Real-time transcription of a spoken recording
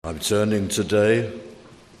I'm turning today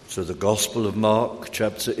to the Gospel of Mark,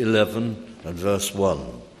 chapter 11 and verse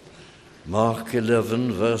 1. Mark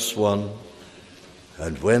 11, verse 1.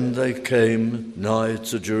 And when they came nigh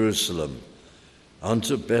to Jerusalem,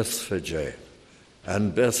 unto Bethphage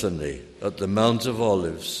and Bethany at the Mount of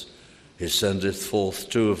Olives, he sendeth forth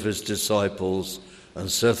two of his disciples,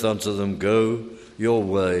 and saith unto them, Go your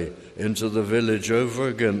way into the village over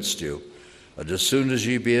against you, and as soon as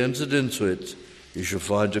ye be entered into it, ye shall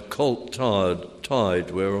find a colt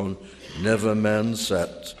tied whereon never man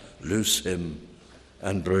sat. Loose him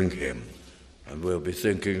and bring him. And we'll be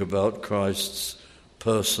thinking about Christ's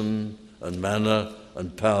person and manner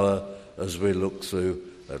and power as we look through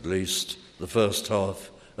at least the first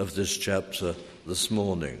half of this chapter this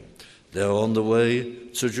morning. They're on the way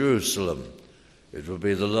to Jerusalem. It will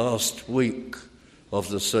be the last week of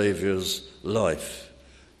the Saviour's life,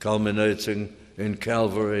 culminating in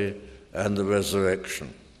Calvary and the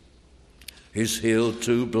resurrection. He's healed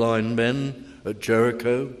two blind men at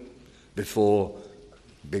Jericho before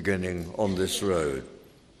beginning on this road.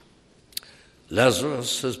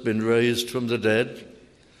 Lazarus has been raised from the dead.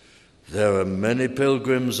 There are many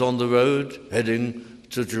pilgrims on the road heading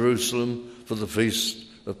to Jerusalem for the feast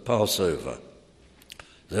of Passover.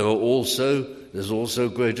 There's also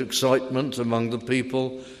great excitement among the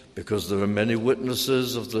people because there are many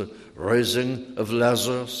witnesses of the raising of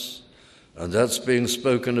Lazarus. And that's being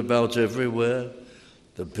spoken about everywhere.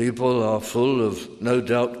 The people are full of, no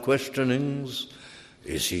doubt, questionings.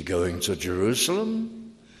 Is he going to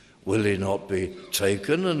Jerusalem? Will he not be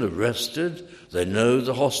taken and arrested? They know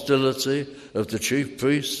the hostility of the chief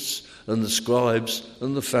priests and the scribes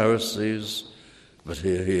and the Pharisees. But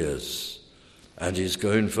here he is. And he's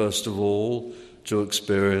going, first of all, to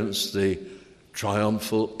experience the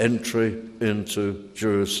triumphal entry into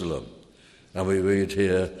Jerusalem. And we read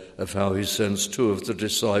here of how he sends two of the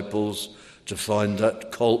disciples to find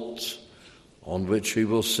that colt on which he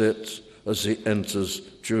will sit as he enters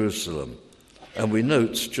Jerusalem. And we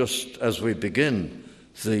note, just as we begin,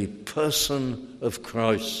 the person of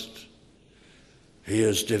Christ. He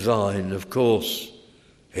is divine, of course.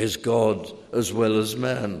 He's God as well as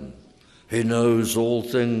man. He knows all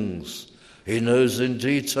things. He knows in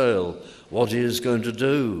detail what he is going to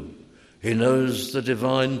do. He knows the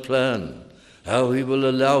divine plan, how he will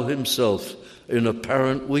allow himself in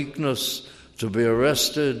apparent weakness to be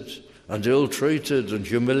arrested and ill-treated and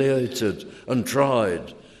humiliated and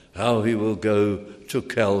tried, how he will go to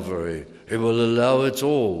Calvary. He will allow it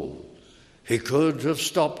all. He could have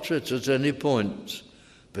stopped it at any point,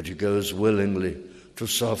 but he goes willingly to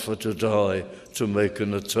suffer, to die, to make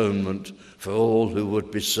an atonement for all who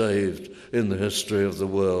would be saved in the history of the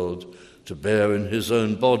world, to bear in his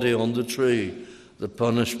own body on the tree the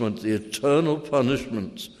punishment, the eternal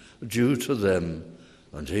punishment due to them,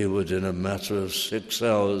 and he would, in a matter of 6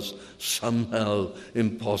 hours, somehow,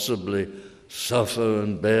 impossibly, suffer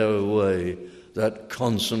and bear away that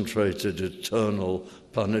concentrated eternal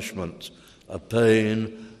punishment, a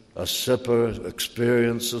pain, a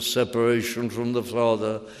experience of separation from the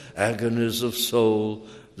Father, agonies of soul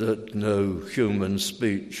that no human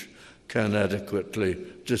speech can adequately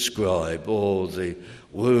describe, or the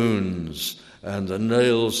wounds and the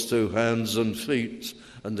nails through hands and feet,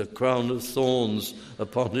 and the crown of thorns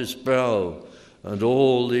upon his brow, and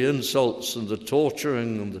all the insults and the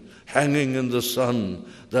torturing and the hanging in the sun.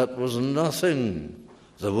 That was nothing.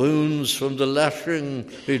 The wounds from the lashing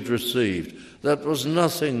he'd received, that was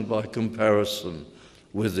nothing by comparison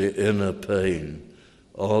with the inner pain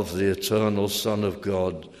of the eternal Son of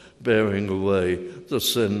God bearing away the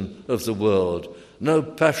sin of the world. No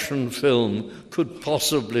passion film could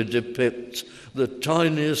possibly depict the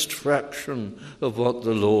tiniest fraction of what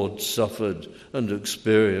the Lord suffered and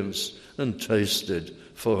experienced and tasted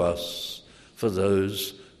for us, for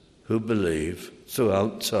those who believe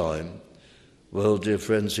throughout time. Well, dear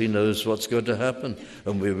friends, he knows what's going to happen.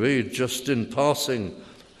 And we read just in passing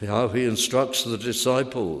how he instructs the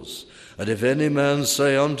disciples. And if any man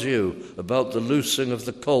say unto you about the loosing of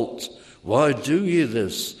the colt, why do ye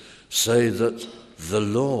this? Say that the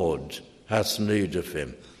Lord hath need of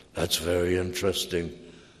him. That's very interesting.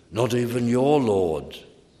 Not even your Lord.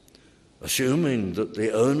 Assuming that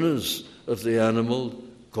the owners of the animal,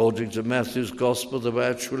 according to Matthew's Gospel, there were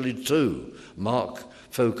actually two. Mark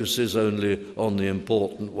focuses only on the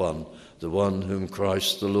important one, the one whom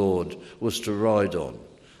Christ the Lord was to ride on.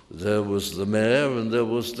 There was the mare and there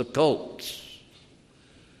was the colt.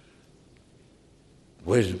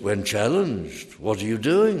 When challenged, what are you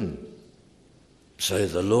doing? Say,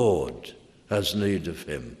 the Lord has need of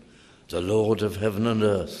him, the Lord of heaven and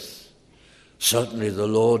earth. Certainly the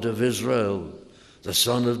Lord of Israel, the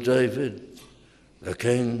Son of David. The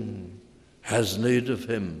King has need of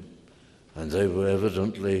him. And they were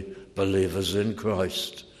evidently believers in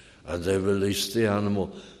Christ. And they released the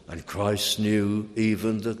animal. And Christ knew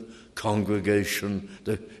even the congregation,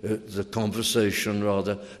 the conversation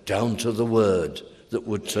rather, down to the word that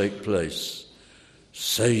would take place.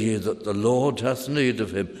 Say ye that the Lord hath need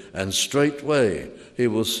of him, and straightway he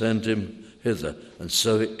will send him hither. And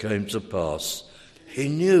so it came to pass. He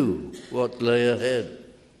knew what lay ahead.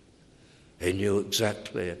 He knew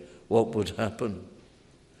exactly what would happen.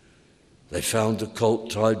 They found the colt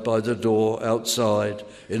tied by the door outside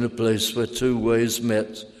in a place where two ways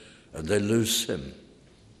met, and they loose him,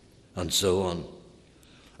 and so on.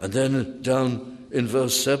 And then down in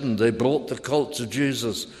verse 7, they brought the colt to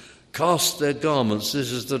Jesus, cast their garments,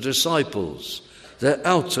 this is the disciples, their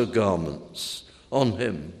outer garments on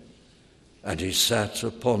him, and he sat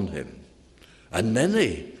upon him. And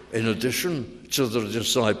many, in addition to the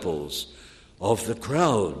disciples of the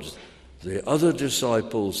crowd, the other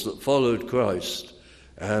disciples that followed Christ,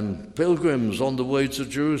 and pilgrims on the way to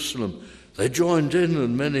Jerusalem, they joined in,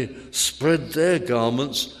 and many spread their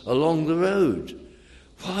garments along the road.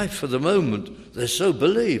 Why? For the moment, they so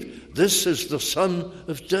believed. This is the Son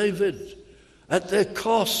of David, at their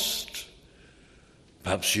cost.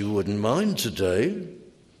 Perhaps you wouldn't mind today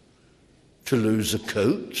to lose a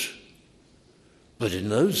coat, but in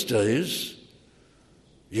those days,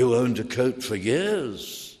 you owned a coat for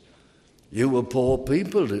years. You were poor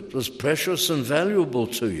people. It was precious and valuable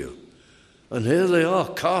to you. And here they are,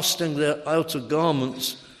 casting their outer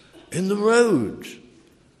garments in the road,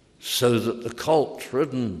 so that the colt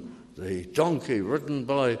ridden, the donkey ridden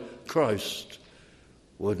by Christ,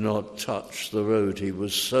 would not touch the road. He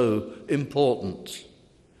was so important.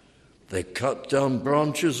 They cut down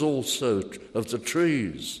branches also of the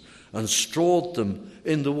trees and strawed them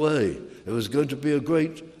in the way. There was going to be a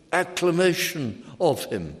great acclamation of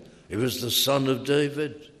him. He was the Son of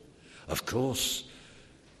David. Of course,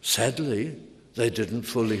 sadly, they didn't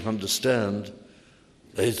fully understand.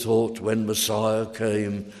 They thought when Messiah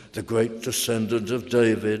came, the great descendant of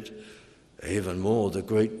David, even more the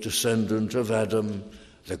great descendant of Adam,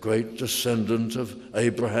 the great descendant of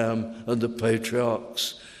Abraham and the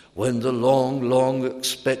patriarchs, when the long, long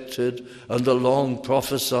expected and the long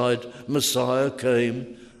prophesied Messiah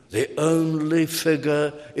came, the only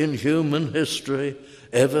figure in human history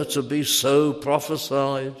ever to be so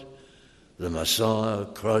prophesied, the Messiah,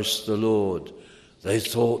 Christ the Lord. They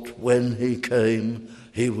thought when he came,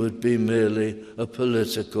 he would be merely a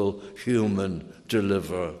political human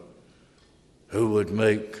deliverer who would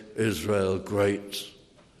make Israel great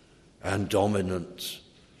and dominant.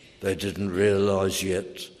 They didn't realize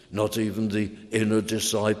yet, not even the inner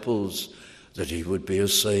disciples, that he would be a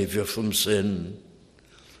savior from sin,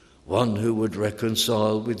 one who would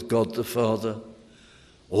reconcile with God the Father.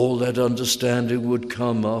 All that understanding would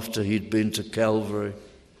come after he'd been to Calvary.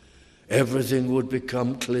 Everything would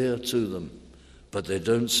become clear to them, but they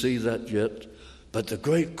don't see that yet. But the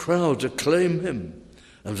great crowd acclaim him.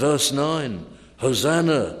 And verse 9,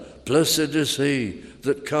 Hosanna, blessed is he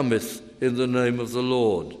that cometh in the name of the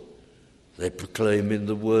Lord. They proclaim in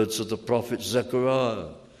the words of the prophet Zechariah,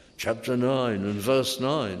 chapter 9 and verse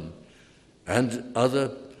 9, and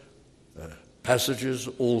other passages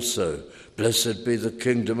also. Blessed be the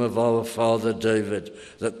kingdom of our father David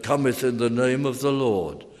that cometh in the name of the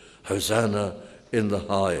Lord. Hosanna in the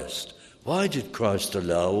highest. Why did Christ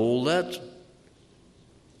allow all that?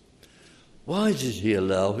 Why did he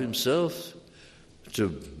allow himself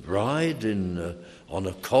to ride on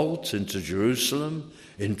a colt into Jerusalem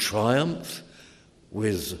in triumph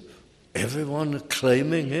with everyone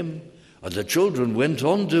acclaiming him? And the children went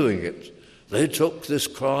on doing it. They took this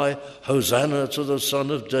cry, Hosanna to the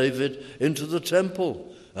Son of David, into the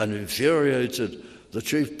temple and infuriated the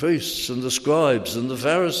chief priests and the scribes and the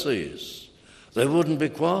Pharisees. They wouldn't be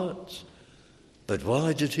quiet. But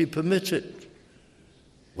why did he permit it?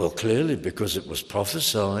 Well, clearly because it was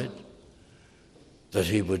prophesied that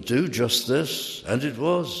he would do just this, and it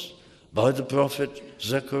was, by the prophet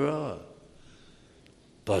Zechariah.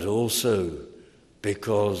 But also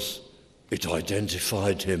because it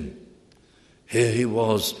identified him. Here he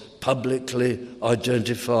was, publicly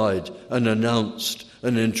identified and announced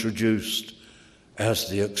and introduced as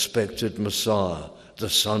the expected Messiah, the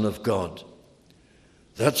Son of God.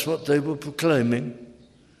 That's what they were proclaiming.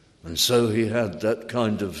 And so he had that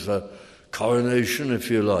kind of coronation, if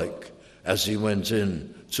you like, as he went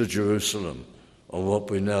in to Jerusalem on what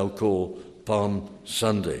we now call Palm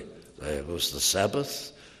Sunday. There was the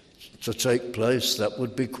Sabbath to take place. That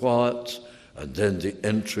would be quiet. and then the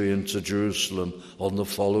entry into Jerusalem on the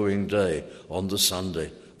following day, on the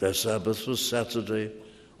Sunday. Their Sabbath was Saturday.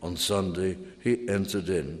 On Sunday, he entered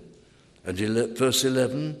in. And verse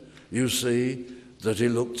 11, you see that he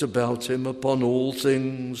looked about him upon all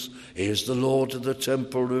things. He is the Lord of the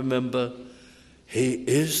temple, remember. He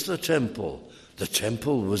is the temple. The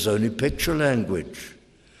temple was only picture language.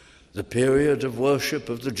 The period of worship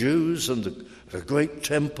of the Jews and the great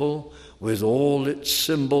temple with all its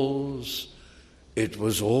symbols, it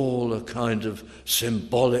was all a kind of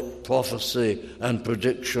symbolic prophecy and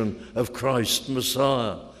prediction of Christ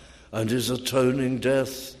Messiah and his atoning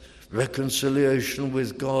death, reconciliation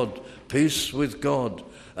with God, peace with God.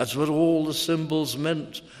 That's what all the symbols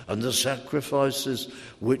meant, and the sacrifices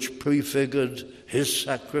which prefigured his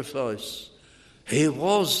sacrifice. He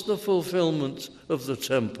was the fulfillment of the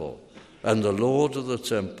temple and the Lord of the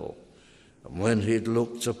temple. And when he'd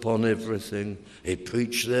looked upon everything, he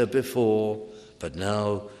preached there before, but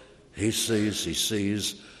now he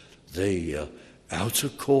sees the outer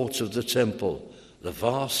court of the temple, the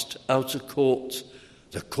vast outer court,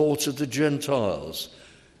 the court of the Gentiles,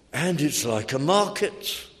 and it's like a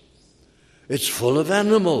market. It's full of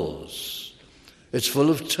animals. It's full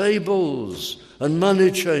of tables and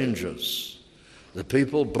money changers. The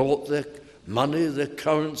people brought their money, their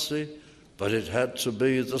currency, but it had to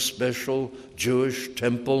be the special Jewish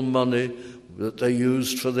temple money that they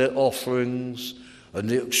used for their offerings, and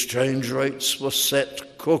the exchange rates were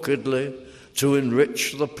set crookedly to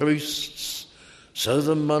enrich the priests. So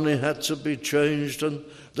the money had to be changed, and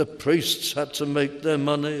the priests had to make their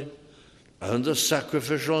money, and the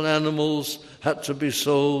sacrificial animals had to be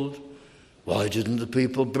sold. Why didn't the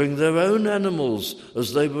people bring their own animals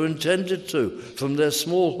as they were intended to from their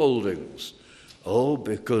small holdings? Oh,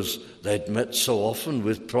 because they'd met so often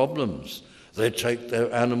with problems. They take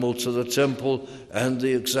their animal to the temple and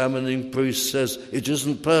the examining priest says, it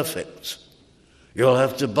isn't perfect. You'll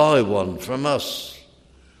have to buy one from us.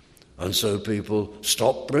 And so people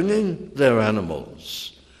stopped bringing their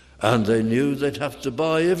animals, and they knew they'd have to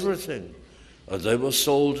buy everything. And they were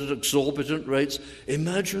sold at exorbitant rates.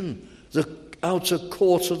 Imagine the outer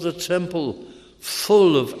court of the temple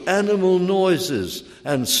full of animal noises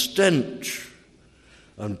and stench,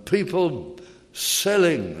 and people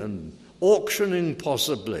selling and auctioning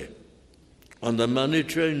possibly, and the money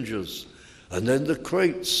changers, and then the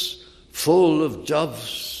crates full of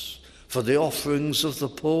doves for the offerings of the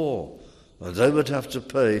poor, and they would have to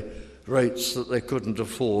pay rates that they couldn't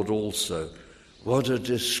afford also. What a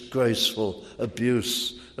disgraceful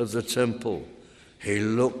abuse of the temple. He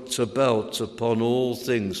looked about upon all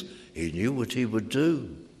things. He knew what he would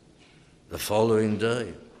do the following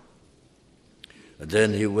day. And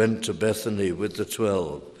then he went to Bethany with the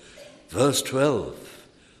 12. Verse 12,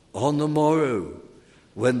 on the morrow,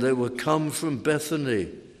 when they were come from Bethany,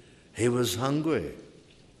 he was hungry.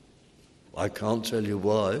 I can't tell you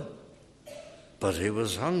why, but he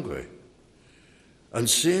was hungry. And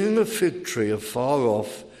seeing a fig tree afar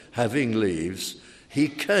off, having leaves, he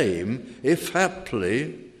came, if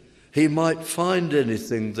haply he might find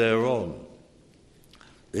anything thereon.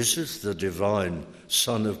 This is the divine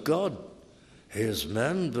Son of God. He is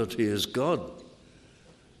man, but he is God.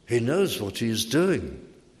 He knows what he is doing.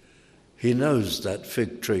 He knows that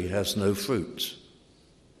fig tree has no fruit.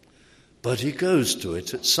 But he goes to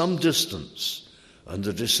it at some distance, and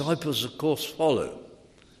the disciples, of course, follow.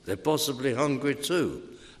 They're possibly hungry too,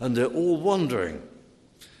 and they're all wondering.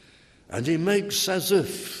 And he makes as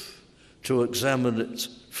if to examine it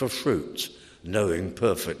for fruit, knowing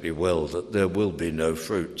perfectly well that there will be no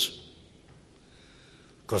fruit.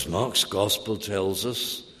 Because Mark's gospel tells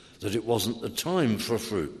us that it wasn't the time for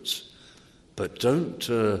fruit. But don't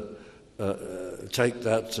take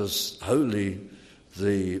that as wholly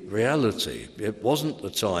the reality. It wasn't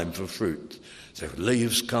the time for fruit. The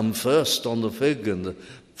leaves come first on the fig and the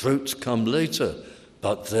fruits come later.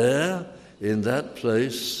 But there, in that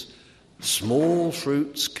place, small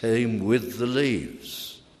fruits came with the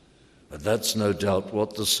leaves. And that's no doubt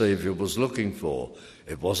what the Saviour was looking for.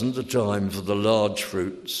 It wasn't the time for the large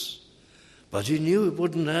fruits, but he knew it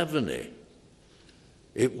wouldn't have any.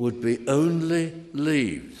 It would be only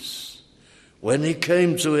leaves. When he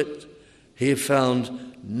came to it, he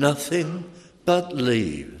found nothing but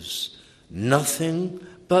leaves. Nothing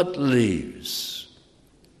but leaves.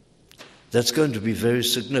 That's going to be very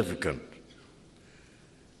significant.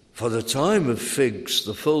 For the time of figs,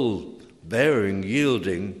 the full bearing,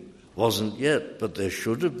 yielding, wasn't yet, but there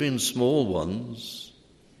should have been small ones.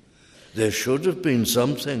 There should have been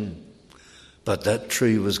something, but that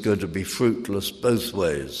tree was going to be fruitless both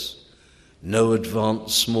ways. No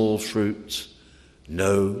advanced small fruit,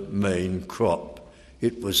 no main crop.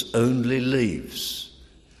 It was only leaves.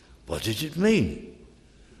 What did it mean?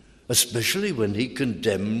 Especially when he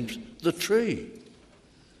condemned the tree.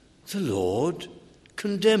 The Lord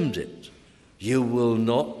condemned it. You will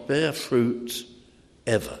not bear fruit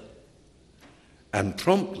ever. And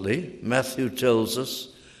promptly, Matthew tells us,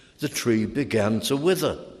 the tree began to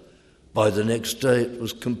wither. By the next day it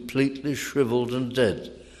was completely shriveled and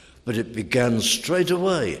dead. But it began straight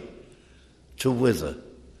away to wither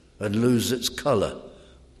and lose its colour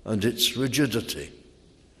and its rigidity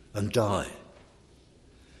and die.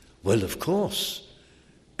 Well, of course,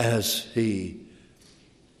 as he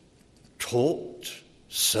taught,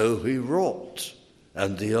 so he wrought,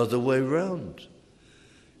 and the other way round.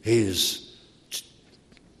 He's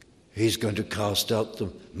going to cast out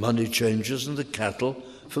the money changers and the cattle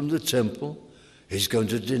from the temple. He's going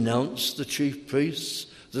to denounce the chief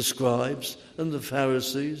priests, the scribes and the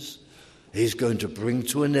Pharisees. He's going to bring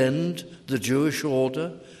to an end the Jewish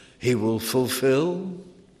order. He will fulfill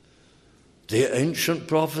the ancient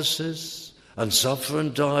prophecies and suffer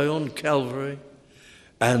and die on Calvary.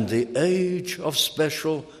 And the age of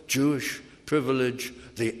special Jewish privilege,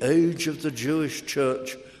 the age of the Jewish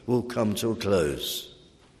church, will come to a close.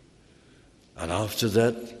 And after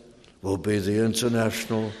that will be the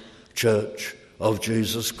international church of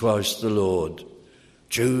Jesus Christ the Lord.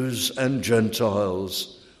 Jews and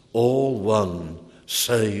Gentiles, all one,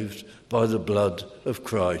 saved by the blood of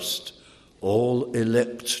Christ. All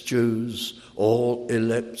elect Jews, all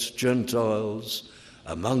elect Gentiles,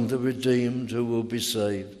 among the redeemed who will be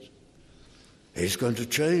saved. He's going to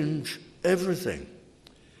change everything.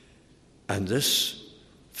 And this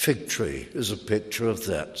fig tree is a picture of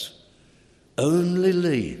that. Only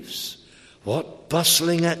leaves. What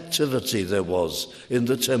bustling activity there was in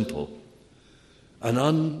the temple. An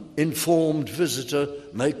uninformed visitor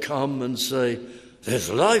may come and say, there's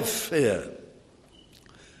life here.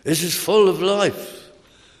 This is full of life.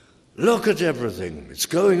 Look at everything. It's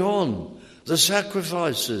going on. The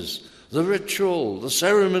sacrifices, the ritual, the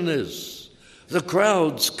ceremonies, the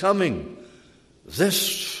crowds coming.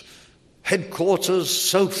 This headquarters,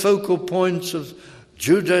 so focal point of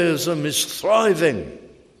Judaism is thriving.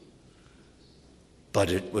 But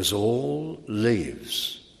it was all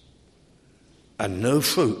leaves and no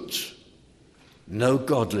fruit, no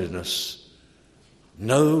godliness,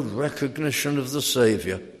 no recognition of the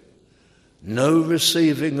Saviour, no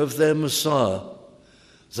receiving of their Messiah.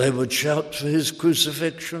 They would shout for his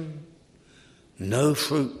crucifixion. No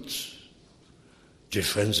fruit. Dear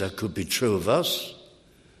friends, that could be true of us.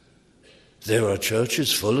 There are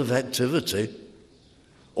churches full of activity,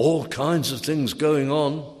 all kinds of things going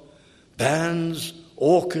on, bands,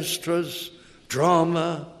 orchestras,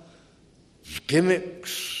 drama,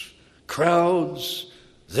 gimmicks, crowds,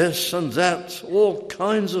 this and that, all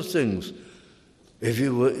kinds of things. If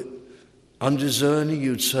you were undiscerning,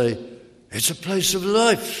 you'd say, it's a place of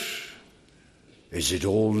life. Is it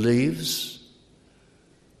all leaves?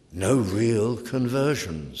 No real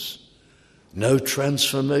conversions. No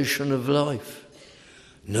transformation of life.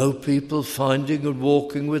 No people finding and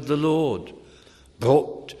walking with the Lord.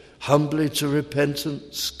 Brought humbly to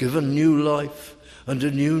repentance, given new life and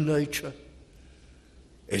a new nature.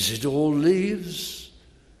 Is it all leaves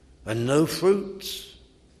and no fruit?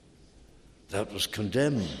 That was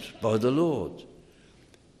condemned by the Lord.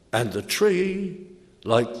 And the tree,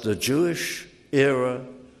 like the Jewish era,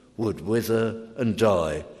 would wither and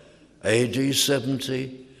die. AD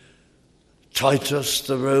 70, Titus,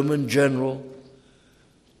 the Roman general,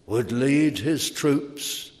 would lead his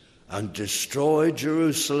troops and destroy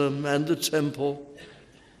Jerusalem and the temple,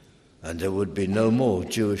 and there would be no more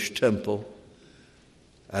Jewish temple,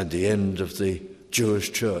 and the end of the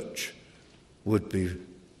Jewish church would be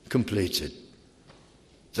completed.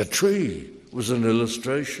 The tree was an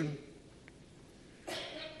illustration.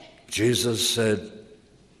 Jesus said,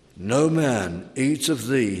 no man eat of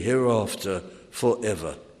thee hereafter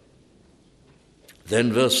forever.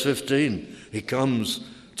 Then verse 15, he comes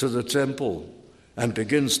to the temple and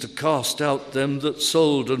begins to cast out them that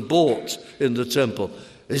sold and bought in the temple.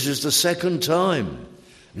 This is the second time.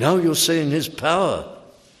 Now you're seeing his power.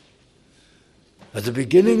 At the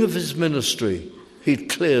beginning of his ministry, he'd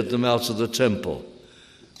cleared them out of the temple.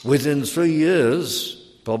 Within 3 years,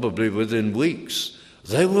 probably within weeks,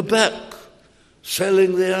 they were back,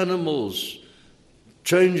 selling the animals,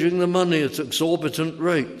 changing the money at exorbitant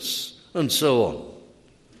rates, and so on.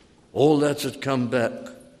 All that had come back.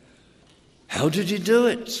 How did he do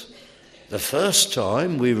it? The first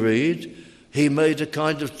time, we read, he made a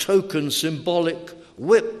kind of token, symbolic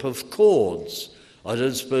whip of cords. I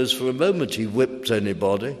don't suppose for a moment he whipped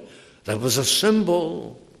anybody. There was a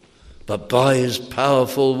symbol, but by his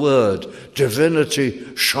powerful word, divinity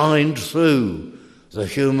shined through the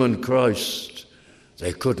human Christ.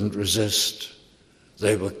 They couldn't resist.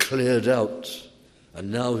 They were cleared out.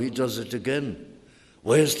 And now he does it again.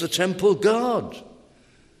 Where's the temple guard?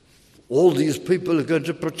 All these people are going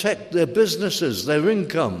to protect their businesses, their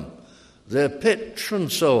income, their pitch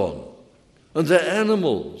and so on, and their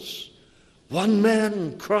animals. One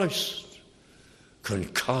man, Christ, can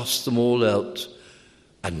cast them all out,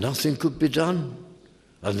 and nothing could be done,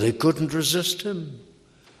 and they couldn't resist him.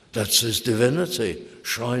 That's his divinity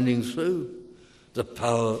shining through, the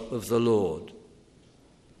power of the Lord.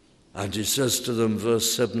 And he says to them,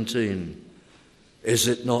 verse 17, "Is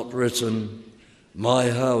it not written,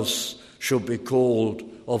 my house shall be called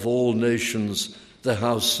of all nations the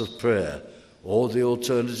house of prayer?" Or the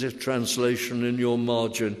alternative translation in your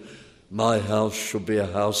margin, "My house shall be a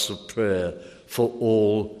house of prayer for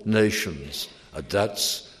all nations." And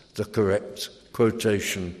that's the correct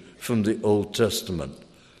quotation from the Old Testament.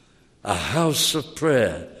 A house of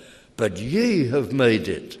prayer, but ye have made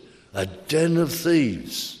it a den of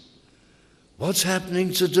thieves. What's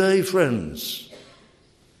happening today, friends?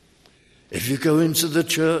 If you go into the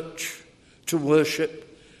church to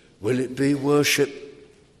worship, will it be worship?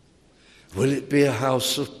 Will it be a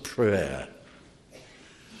house of prayer?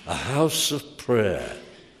 A house of prayer.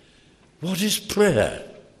 What is prayer?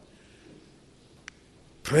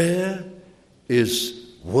 Prayer is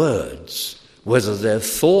words, whether they're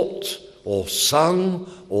thought or sung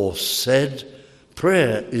or said.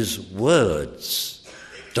 Prayer is words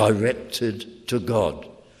directed to God,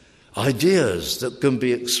 ideas that can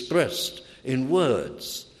be expressed in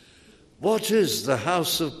words. What is the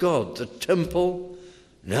house of God? The temple,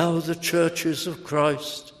 now the churches of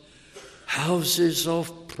Christ, houses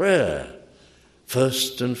of prayer,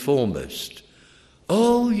 first and foremost.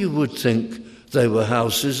 Oh, you would think they were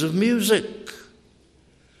houses of music.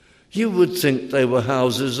 You would think they were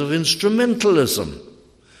houses of instrumentalism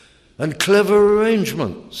and clever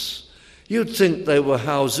arrangements. You'd think they were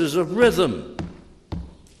houses of rhythm,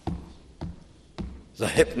 the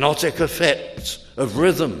hypnotic effect of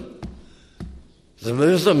rhythm, the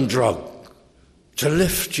rhythm drug to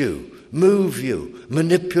lift you, move you,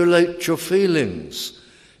 manipulate your feelings.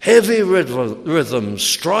 Heavy rhythms,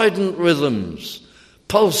 strident rhythms,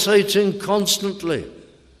 pulsating constantly.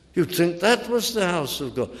 You'd think that was the house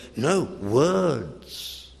of God. No,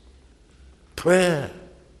 words. Prayer.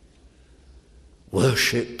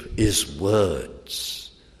 Worship is words.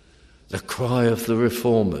 The cry of the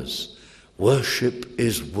reformers. Worship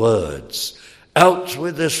is words. Out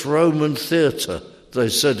with this Roman theatre, they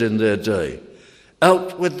said in their day.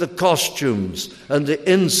 Out with the costumes and the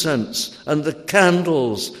incense and the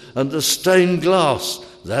candles and the stained glass.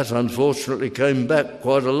 That unfortunately came back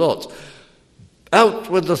quite a lot.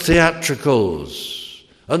 Out with the theatricals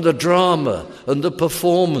and the drama and the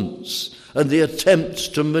performance and the attempts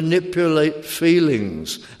to manipulate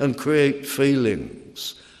feelings and create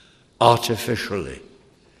feelings artificially.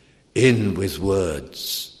 In with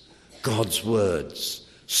words, God's words,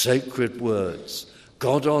 sacred words,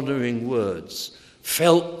 God-honouring words,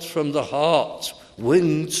 felt from the heart,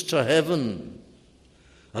 wings to heaven,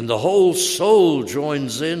 and the whole soul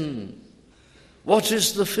joins in. What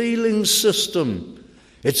is the feeling system?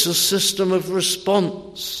 It's a system of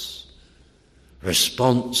response.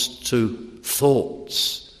 Response to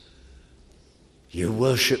thoughts. You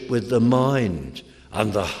worship with the mind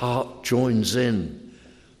and the heart joins in.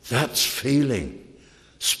 That's feeling,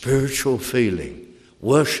 spiritual feeling,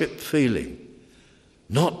 worship feeling.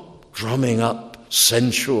 Not drumming up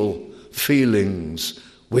sensual feelings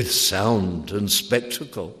with sound and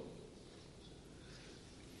spectacle.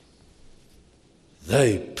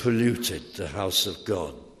 They polluted the house of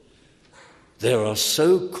God. There are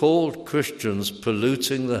so-called Christians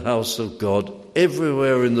polluting the house of God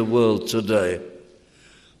everywhere in the world today,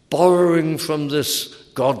 borrowing from this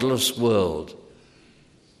godless world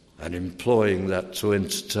and employing that to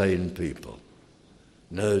entertain people.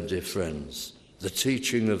 No, dear friends, the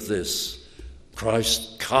teaching of this,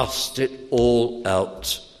 Christ cast it all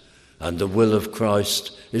out, and the will of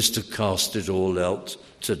Christ is to cast it all out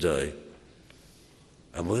today.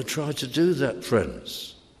 And we'll try to do that,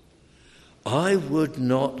 friends. I would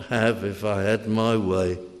not have, if I had my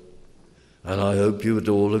way, and I hope you would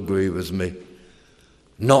all agree with me,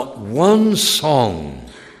 not one song,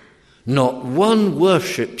 not one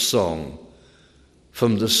worship song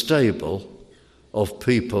from the stable of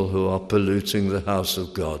people who are polluting the house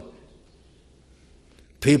of God.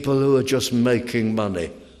 People who are just making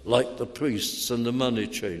money, like the priests and the money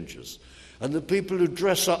changers, and the people who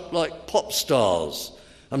dress up like pop stars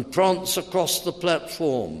and prance across the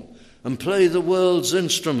platform and play the world's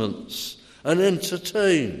instruments and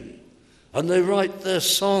entertain. And they write their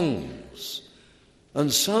songs.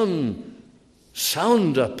 And some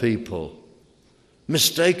sounder people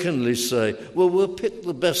mistakenly say, well, we'll pick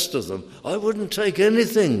the best of them. I wouldn't take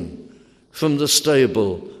anything from the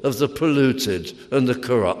stable of the polluted and the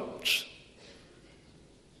corrupt.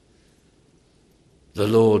 The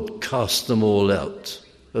Lord cast them all out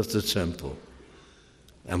of the temple.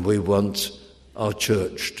 And we want our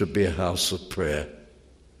church to be a house of prayer.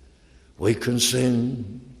 We can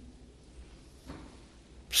sing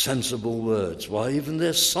sensible words. Why, even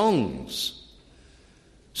their songs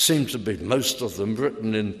seem to be, most of them,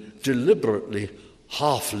 written in deliberately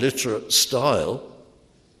half-literate style.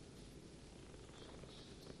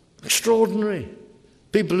 Extraordinary.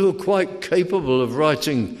 People who are quite capable of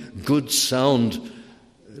writing good, sound,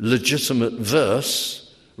 legitimate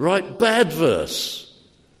verse write bad verse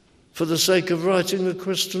for the sake of writing a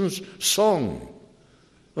Christian song,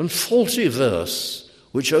 and faulty verse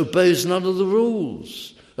which obeys none of the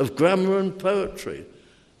rules of grammar and poetry.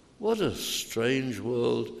 What a strange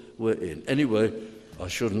world we're in. Anyway, I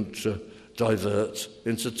shouldn't divert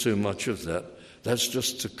into too much of that. That's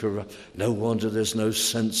just to corrupt. No wonder there's no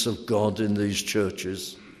sense of God in these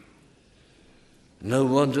churches. No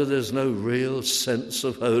wonder there's no real sense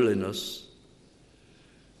of holiness.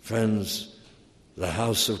 Friends, the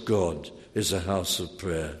house of God is a house of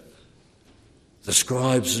prayer. The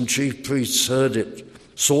scribes and chief priests heard it,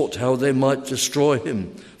 sought how they might destroy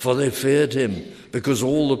him, for they feared him, because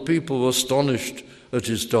all the people were astonished at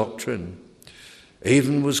his doctrine.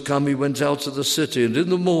 Even was come, he went out of the city, and in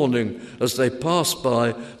the morning, as they passed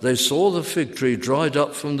by, they saw the fig tree dried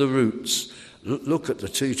up from the roots. Look at the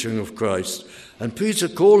teaching of Christ. And Peter,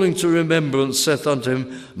 calling to remembrance, saith unto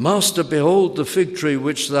him, Master, behold, the fig tree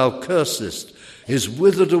which thou cursest is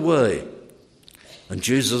withered away. And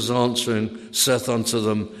Jesus answering saith unto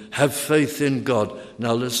them, Have faith in God.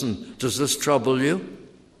 Now listen, does this trouble you?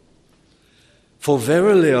 For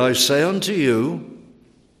verily I say unto you,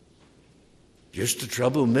 used to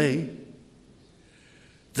trouble me,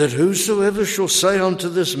 that whosoever shall say unto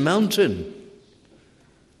this mountain,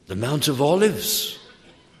 the Mount of Olives,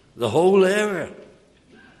 the whole area,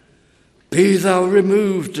 be thou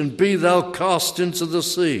removed and be thou cast into the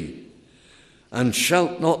sea, and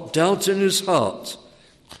shalt not doubt in his heart,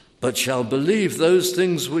 but shall believe those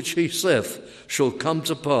things which he saith shall come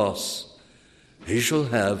to pass, he shall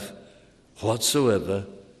have whatsoever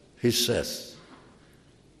he saith.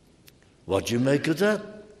 What do you make of that?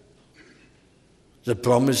 The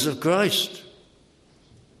promise of Christ.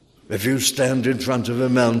 If you stand in front of a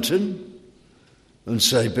mountain and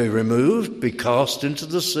say, be removed, be cast into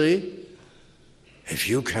the sea, if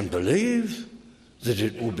you can believe that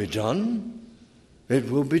it will be done, it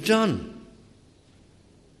will be done.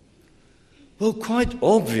 Well, quite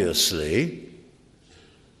obviously,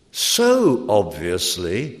 so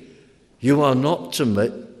obviously, you are not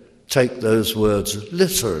to take those words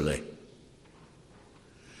literally.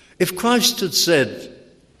 If Christ had said,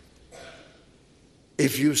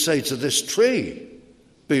 if you say to this tree,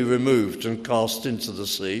 be removed and cast into the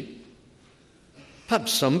sea,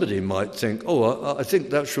 perhaps somebody might think, I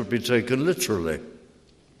think that should be taken literally.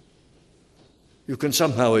 You can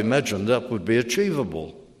somehow imagine that would be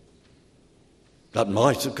achievable. That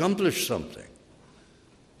might accomplish something.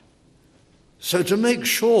 So to make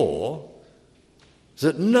sure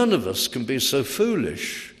that none of us can be so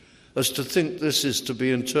foolish as to think this is to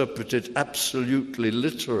be interpreted absolutely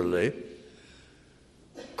literally,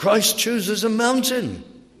 Christ chooses a mountain.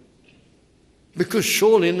 Because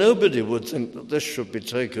surely nobody would think that this should be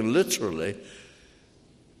taken literally.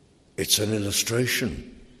 It's an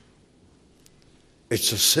illustration.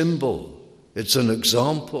 It's a symbol. It's an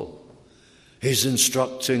example. He's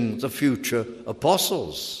instructing the future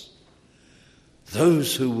apostles,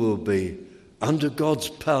 those who will be, under God's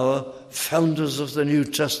power, founders of the New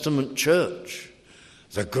Testament church,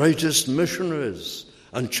 the greatest missionaries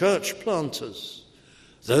and church planters,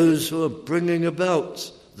 those who are bringing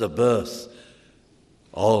about the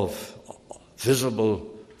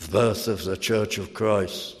visible birth of the Church of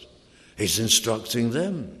Christ. He's instructing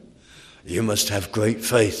them. You must have great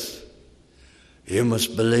faith. You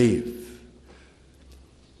must believe.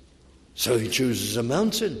 So he chooses a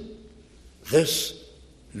mountain. This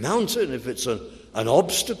mountain, if it's an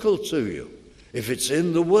obstacle to you, if it's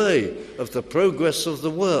in the way of the progress of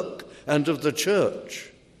the work and of the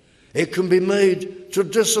church, it can be made to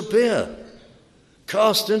disappear,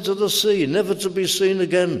 cast into the sea, never to be seen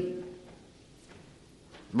again,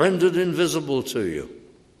 rendered invisible to you,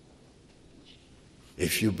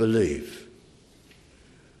 if you believe.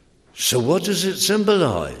 So what does it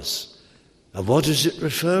symbolize? And what is it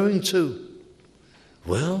referring to?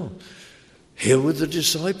 Well, here were the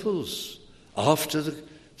disciples after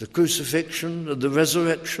the crucifixion and the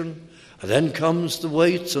resurrection, and then comes the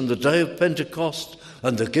wait and the day of Pentecost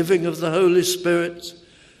and the giving of the Holy Spirit,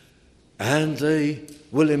 and they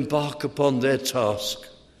will embark upon their task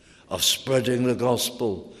of spreading the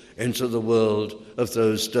gospel into the world of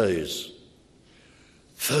those days.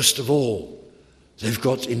 First of all, they've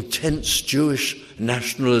got intense Jewish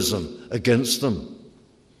nationalism against them.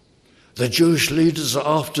 The Jewish leaders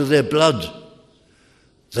are after their blood.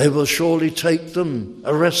 They will surely take them,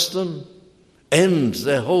 arrest them, end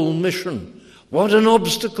their whole mission. What an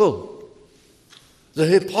obstacle! The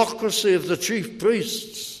hypocrisy of the chief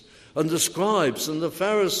priests and the scribes and the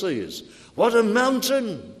Pharisees. What a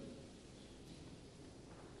mountain!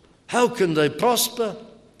 How can they prosper?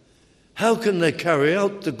 How can they carry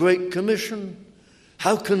out the Great Commission?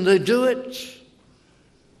 How can they do it?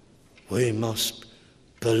 We must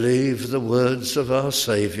believe the words of our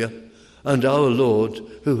Saviour and our Lord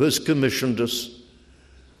who has commissioned us,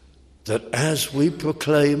 that as we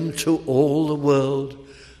proclaim to all the world,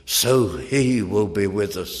 so he will be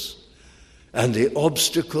with us, and the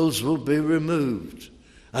obstacles will be removed,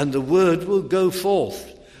 and the word will go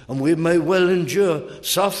forth, and we may well endure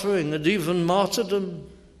suffering and even martyrdom,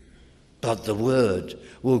 but the word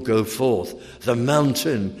will go forth. The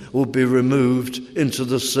mountain will be removed into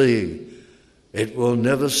the sea. It will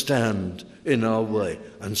never stand in our way.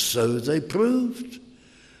 And so they proved.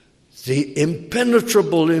 The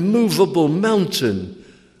impenetrable, immovable mountain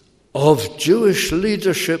of Jewish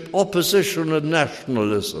leadership, opposition and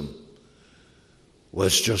nationalism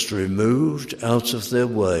was just removed out of their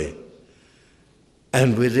way.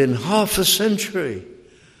 And within half a century,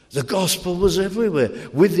 the gospel was everywhere.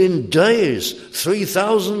 Within days,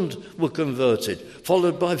 3,000 were converted,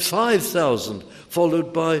 followed by 5,000,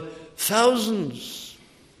 followed by thousands.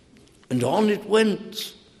 And on it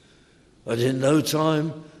went. And in no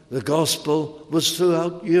time, the gospel was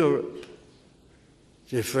throughout Europe.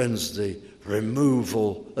 Dear friends, the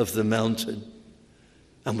removal of the mountain.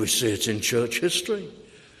 And we see it in church history.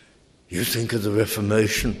 You think of the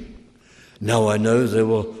Reformation. Now I know there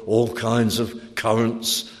were all kinds of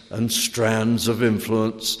currents and strands of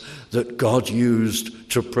influence that God used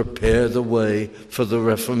to prepare the way for the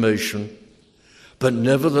Reformation. But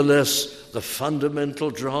nevertheless, the fundamental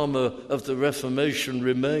drama of the Reformation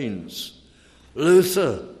remains.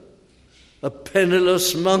 Luther, a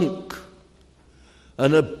penniless monk,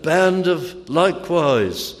 and a band of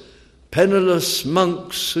likewise penniless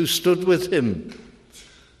monks who stood with him,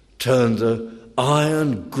 turned the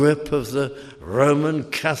iron grip of the Roman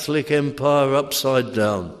Catholic Empire upside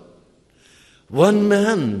down. One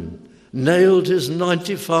man nailed his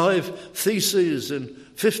 95 theses in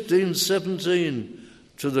 1517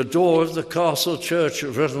 to the door of the castle church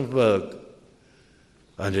of Wittenberg,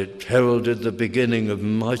 and it heralded the beginning of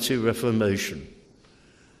mighty Reformation.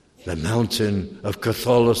 The mountain of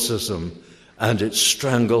Catholicism and its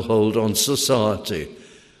stranglehold on society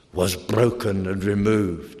was broken and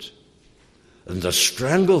removed, and the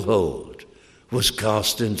stranglehold was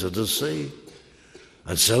cast into the sea.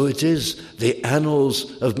 And so it is the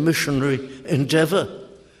annals of missionary endeavour.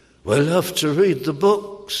 We'll have to read the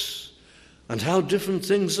books and how different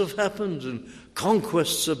things have happened and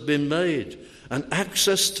conquests have been made and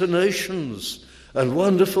access to nations and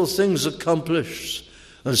wonderful things accomplished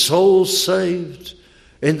and souls saved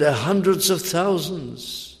in their hundreds of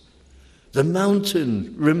thousands. The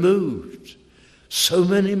mountain removed. So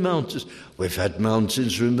many mountains. We've had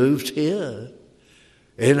mountains removed here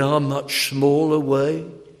in our much smaller way.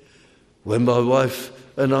 When my wife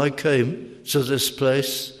and I came to this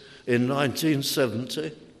place in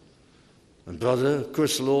 1970, and Brother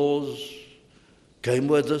Chris Laws came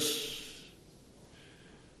with us,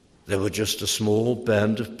 there were just a small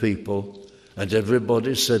band of people, and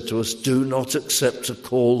everybody said to us, do not accept a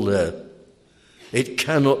call there. It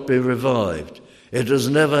cannot be revived. It has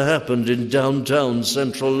never happened in downtown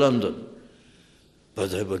central London.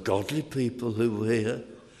 But there were godly people who were here,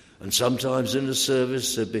 and sometimes in a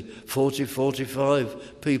service there'd be 40,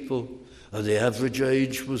 45 people, and the average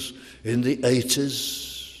age was in the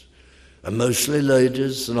 80s, and mostly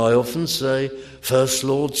ladies. And I often say, first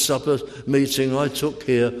Lord's Supper meeting I took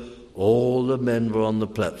here, all the men were on the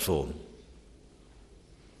platform.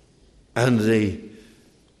 And the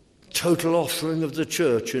total offering of the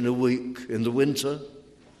church in a week in the winter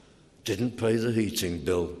didn't pay the heating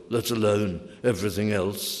bill, let alone everything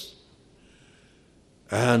else.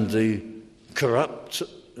 And the corrupt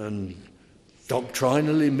and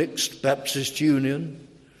doctrinally mixed Baptist Union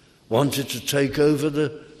wanted to take over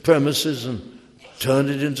the premises and turn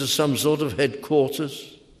it into some sort of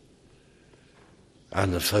headquarters.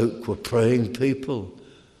 And the folk were praying people,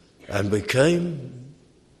 and we came,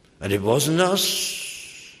 and it wasn't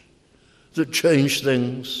us that changed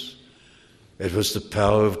things. It was the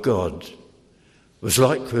power of God. It was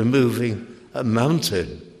like removing a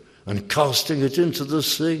mountain and casting it into the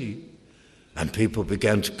sea. And people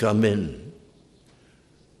began to come in,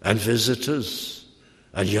 and visitors,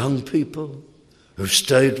 and young people who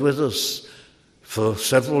stayed with us for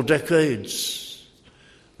several decades.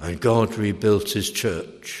 And God rebuilt his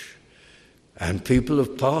church. And people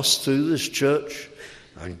have passed through this church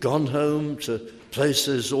and gone home to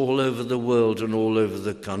places all over the world and all over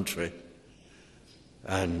the country,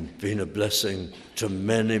 and been a blessing to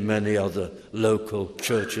many, many other local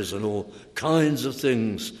churches, and all kinds of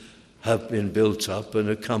things have been built up and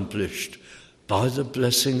accomplished by the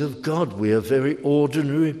blessing of God. We are very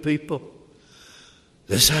ordinary people.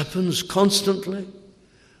 This happens constantly.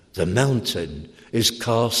 The mountain is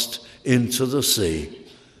cast into the sea.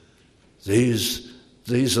 These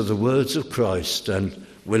are the words of Christ, and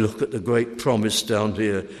we look at the great promise down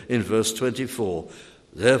here in verse 24.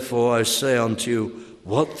 Therefore I say unto you,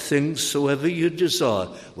 what things soever you desire.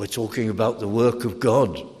 We're talking about the work of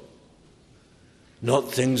God,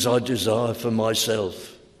 not things I desire for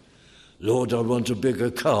myself. Lord, I want a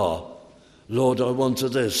bigger car. Lord, I want to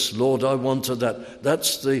this. Lord, I want to that.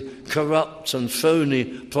 That's the corrupt and phony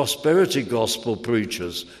prosperity gospel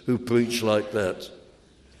preachers who preach like that.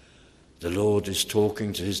 The Lord is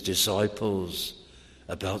talking to his disciples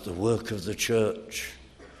about the work of the church.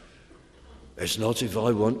 It's not if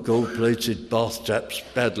I want gold-plated bath taps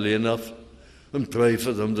badly enough and pray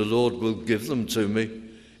for them, the Lord will give them to me.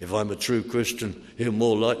 If I'm a true Christian, he'll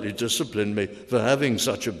more likely discipline me for having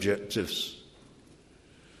such objectives.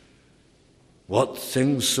 What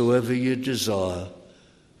things soever you desire,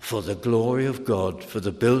 for the glory of God, for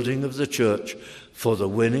the building of the church, for the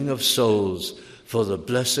winning of souls, for the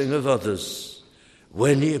blessing of others,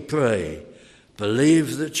 when you pray,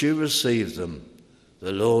 believe that you receive them.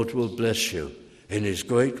 The Lord will bless you in his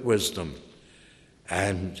great wisdom,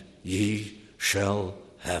 and ye shall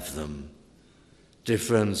have them. Dear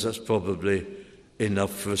friends, that's probably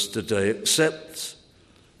enough for us today, except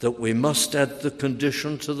that we must add the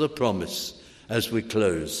condition to the promise as we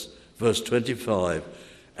close. Verse 25,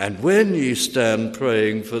 and when ye stand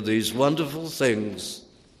praying for these wonderful things,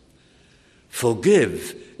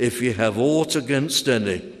 forgive if ye have aught against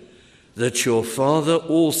any, that your Father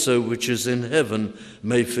also which is in heaven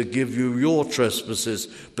may forgive you your trespasses.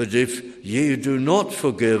 But if ye do not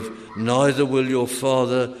forgive, neither will your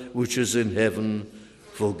Father which is in heaven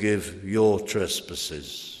forgive your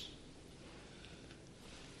trespasses.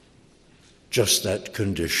 Just that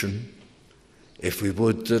condition. If we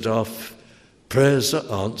would that our prayers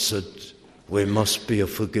are answered, we must be a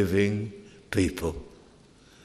forgiving people.